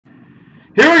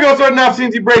Here we go. Starting off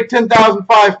C&C break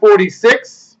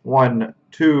 10,546. 1,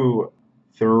 2,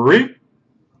 3.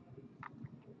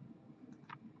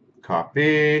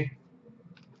 Copy.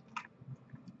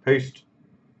 Paste.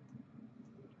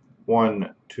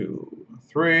 1, 2,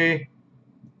 3.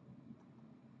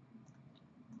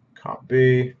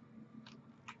 Copy.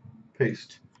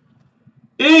 Paste.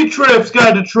 E-Trip's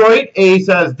got Detroit. Ace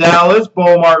has Dallas.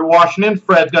 Beaumart, Washington.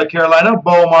 Fred's got Carolina.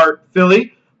 Beaumart,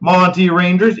 Philly. Monty,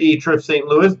 Rangers. E-Trip, St.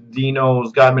 Louis.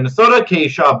 Dino's got Minnesota.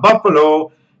 K-Shaw,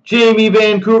 Buffalo. Jamie,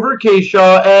 Vancouver.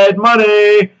 K-Shaw, Ed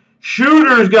Money.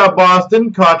 Shooter's got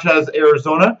Boston. Koch has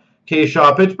Arizona.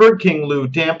 K-Shaw, Pittsburgh. King Lou,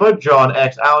 Tampa. John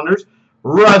X, Islanders.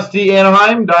 Rusty,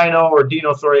 Anaheim. Dino,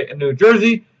 New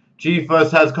Jersey.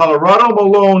 Jefus has Colorado.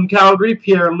 Malone, Calgary.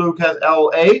 Pierre-Luc has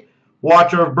L.A.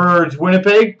 Watcher of Birds,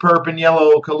 Winnipeg. Purp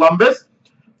Yellow, Columbus.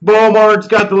 Beaumart's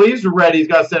got the Leafs. Reddy's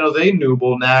got San Jose.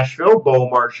 Newble, Nashville.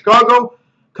 Beaumart, Chicago.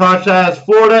 Koch has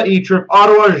Florida. E-Trip,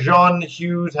 Ottawa. Jean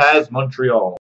Hughes has Montreal.